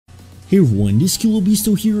Hey everyone, this is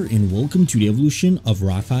KiloBisto here and welcome to the evolution of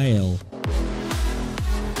Raphael.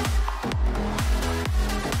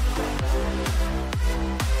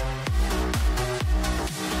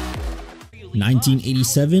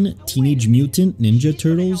 (1987) Teenage Mutant Ninja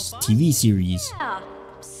Turtles TV series. Yeah,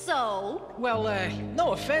 so? Well,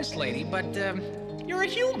 no offense, lady, but, you're a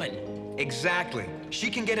human. Exactly. She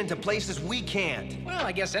can get into places we can't. Well,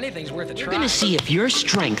 I guess anything's worth a try. We're gonna see if your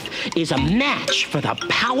strength is a match for the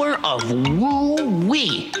power of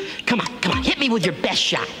woo-wee. Come on, hit me with your best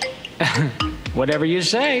shot. Whatever you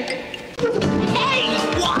say. Hey!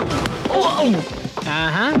 Whoa!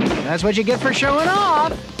 Uh-huh. That's what you get for showing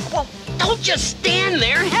off. Well, don't just stand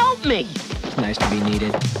there, help me! Nice to be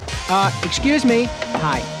needed. Excuse me.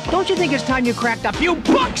 Hi. Don't you think it's time you cracked a few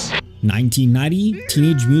books? 1990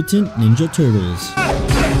 Teenage Mutant Ninja Turtles.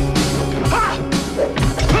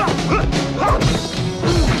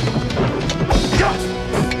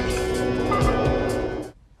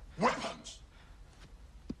 Weapons.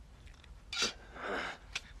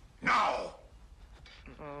 Now.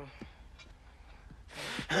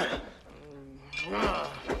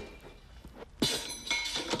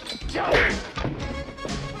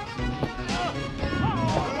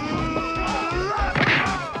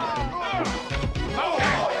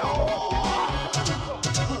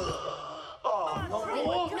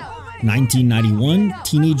 1991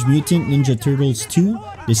 Teenage Mutant Ninja Turtles 2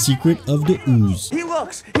 The Secret of the Ooze. He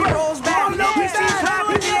looks, he rolls back, he sees Hop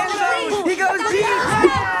in the end zone, he goes deep.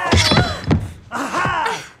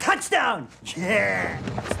 Aha! Touchdown! Yeah!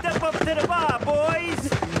 Step up to the bar, boys!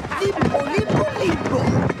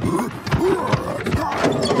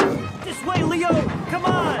 This way, Leo! Come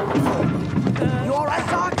on! You alright,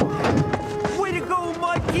 Doc? Way to go,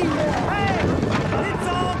 Mikey! Hey! It's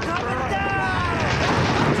all coming down!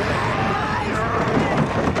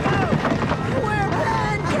 We're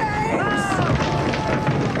pancakes!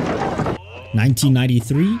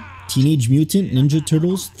 1993 Teenage Mutant Ninja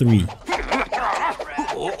Turtles 3.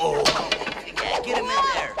 Get him in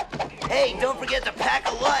there. Hey, don't forget to pack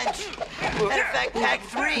a lunch. Matter of fact, pack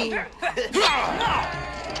 3.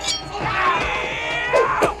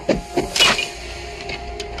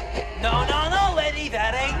 No, lady,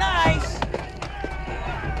 that ain't nice.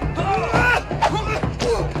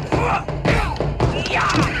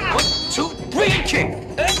 1, 2, 3, and kick.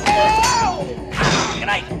 Good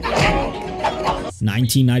night.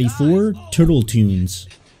 1994 Turtle Tunes.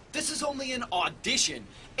 This is only an audition.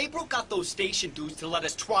 April got those station dudes to let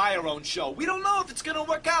us try our own show. We don't know if it's gonna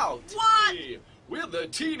work out. What? Hey, we're the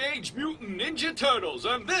Teenage Mutant Ninja Turtles,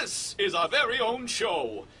 and this is our very own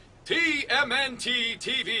show, TMNT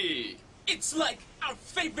TV. It's like our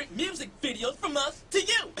favorite music videos from us to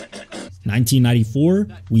you. 1994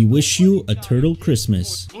 We Wish You a Turtle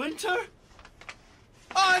Christmas. Splinter?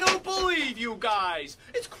 I don't believe you guys.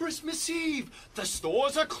 It's Christmas Eve. The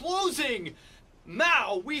stores are closing.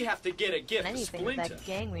 Now we have to get a gift for Splinter.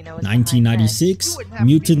 1996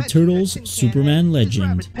 Mutant Turtles Superman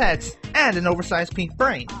Legend. Pets and an oversized pink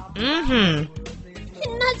brain. It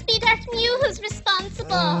must be Dark Mew who's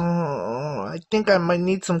responsible. I think I might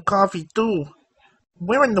need some coffee too.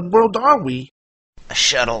 Where in the world are we? A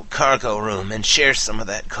shuttle cargo room and share some of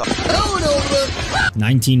that coffee.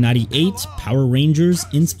 1998 Power Rangers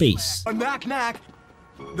in Space. Knock, knock.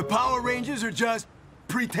 The Power Rangers are just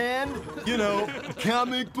pretend, you know,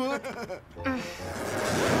 comic book.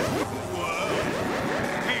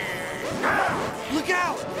 Look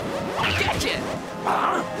out! Gotcha!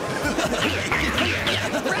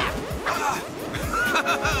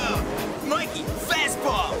 Mikey,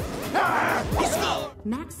 fastball!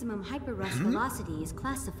 Maximum hyperrush velocity is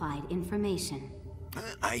classified information.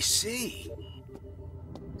 I see.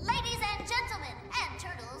 Ladies and gentlemen, and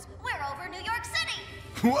turtles, we're over New York City.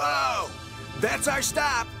 Whoa! That's our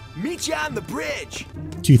stop. Meet you on the bridge.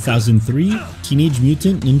 2003 Teenage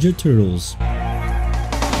Mutant Ninja Turtles.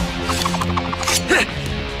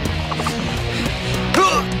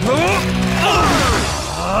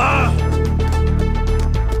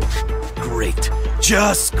 Great.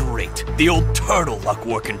 Just great. The old turtle luck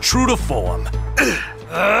working true to form.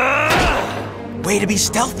 Way to be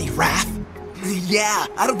stealthy, Raph. Yeah,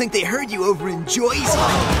 I don't think they heard you over in Joy's.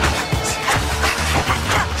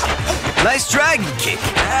 Nice dragon kick.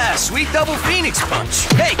 Ah, sweet double phoenix punch.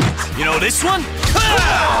 Hey, you know this one?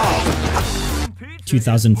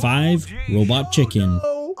 2005 Robot Chicken.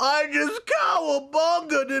 I just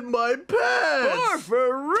cowabungaed in my pants.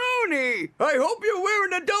 Rooney! I hope you're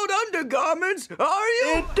wearing adult undergarments, are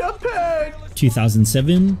you? It depends.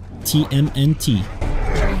 2007 TMNT.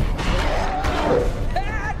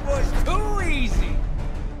 That was too easy.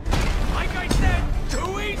 Like I said,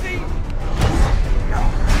 too easy.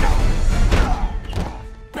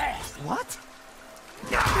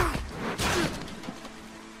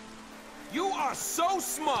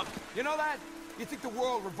 know that? You think the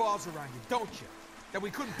world revolves around you, don't you? That we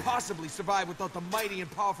couldn't possibly survive without the mighty and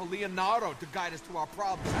powerful Leonardo to guide us through our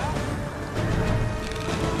problems, huh?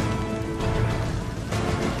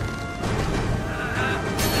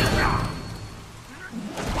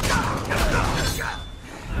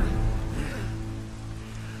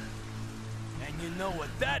 And you know what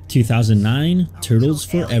that 2009, Turtles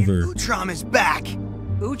Forever. Utrom is back!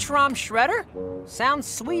 Utrom Shredder? Sounds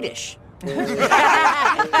Swedish. Stop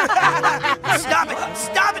it!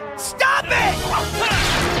 Stop it! Stop it!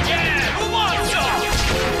 Yeah, who wants some?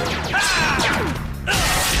 Yeah!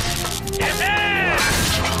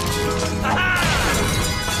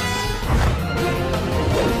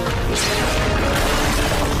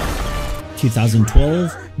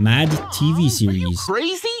 2012, Mad TV series.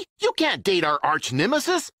 Crazy? You can't date our arch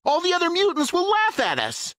nemesis. All the other mutants will laugh at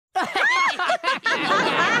us. For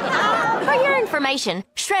your information,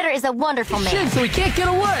 Shredder is a wonderful man. Shit, so he can't get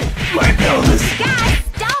away. Guys,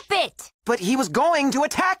 stop it! But he was going to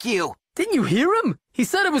attack you. Didn't you hear him? He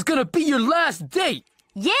said it was gonna be your last date.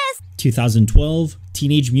 Yes. 2012,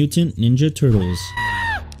 Teenage Mutant Ninja Turtles.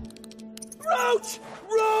 Roach!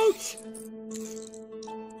 Roach!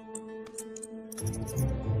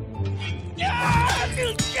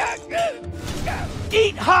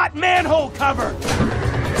 Eat hot manhole cover!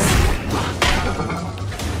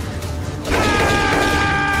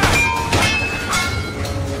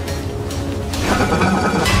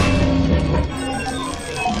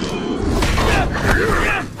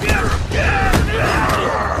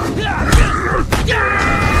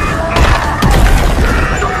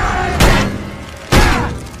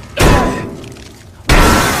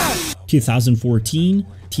 2014,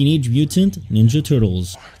 Teenage Mutant Ninja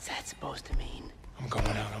Turtles. What's that supposed to mean? I'm going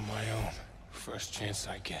out on my own. First chance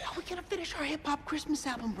I get. We gotta finish our hip-hop Christmas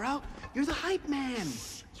album, bro. You're the hype man.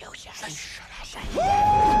 Yo, shut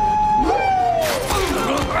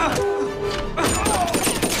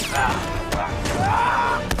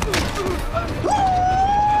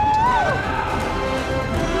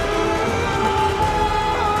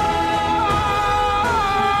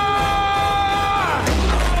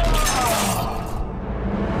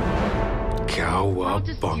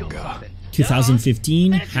Cowabunga.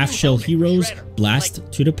 2015, Half-Shell Heroes Blast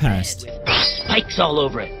to the Past. Spikes all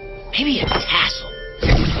over it. Maybe a tassel.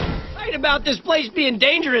 Right about this place being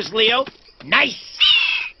dangerous, Leo. Nice.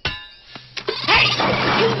 Hey,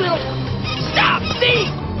 you little... Stop thief!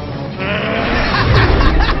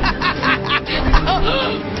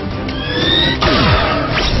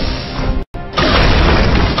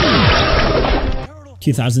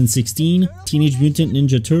 2016, Teenage Mutant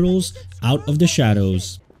Ninja Turtles Out of the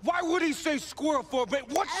Shadows. Why would he say squirrel formation?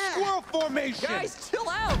 What's squirrel formation? Guys, chill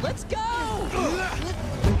out. Let's go.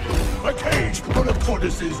 A cage full of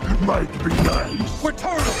tortoises might be nice. We're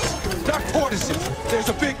turtles, not tortoises. There's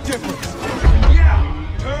a big difference. Yeah!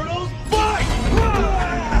 Turtles, fight!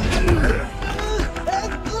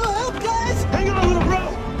 Little help, guys! Hang on, little bro!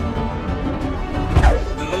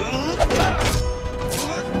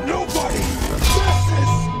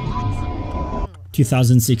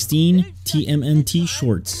 2016, TMNT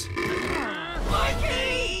Shorts.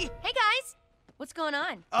 Hey guys, what's going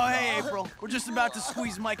on? Oh, hey, April. We're just about to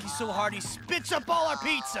squeeze Mikey so hard he spits up all our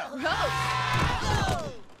pizza.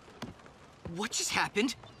 What just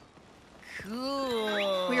happened?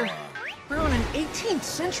 Cool. We're on an 18th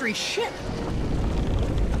century ship.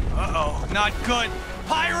 Uh-oh, not good.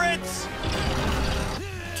 Pirates!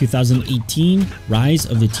 2018, Rise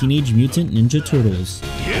of the Teenage Mutant Ninja Turtles.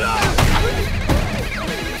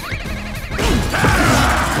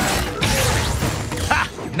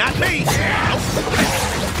 Not me! Nope.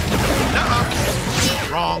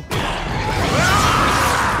 Wrong.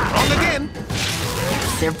 Wrong again.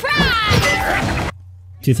 Surprise!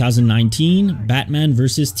 2019, Batman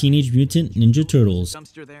vs. Teenage Mutant Ninja Turtles.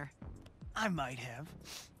 Dumpster there? I might have.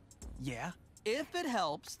 Yeah? If it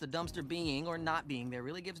helps, the dumpster being or not being there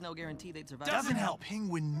really gives no guarantee they'd survive. Doesn't help.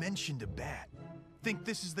 Penguin mentioned a bat. Think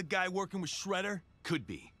this is the guy working with Shredder? Could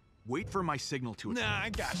be. Wait for my signal to attack. Nah, I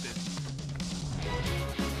got this.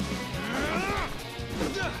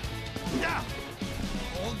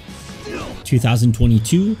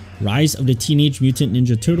 2022, Rise of the Teenage Mutant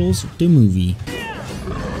Ninja Turtles, the movie.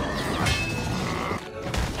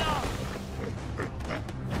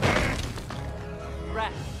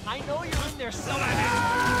 Rat, I know you're in there somewhere.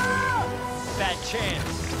 Bad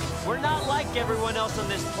chance. We're not like everyone else on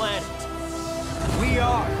this planet. We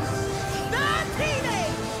are. The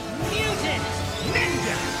Teenage Mutant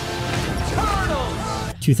Ninja Turtles!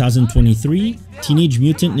 2023, Teenage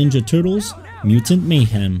Mutant Ninja Turtles, Mutant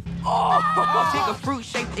Mayhem. Oh! I'll take a fruit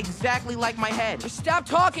shaped exactly like my head. Stop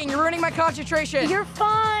talking, you're ruining my concentration. You're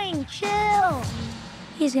fine, chill.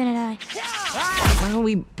 He's gonna die. Well,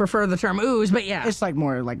 we prefer the term ooze, but yeah. It's like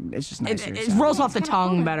more like, it's just nicer. It rolls off the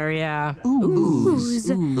tongue better, yeah. Ooze.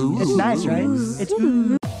 It's nice, right? It's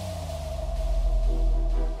ooze.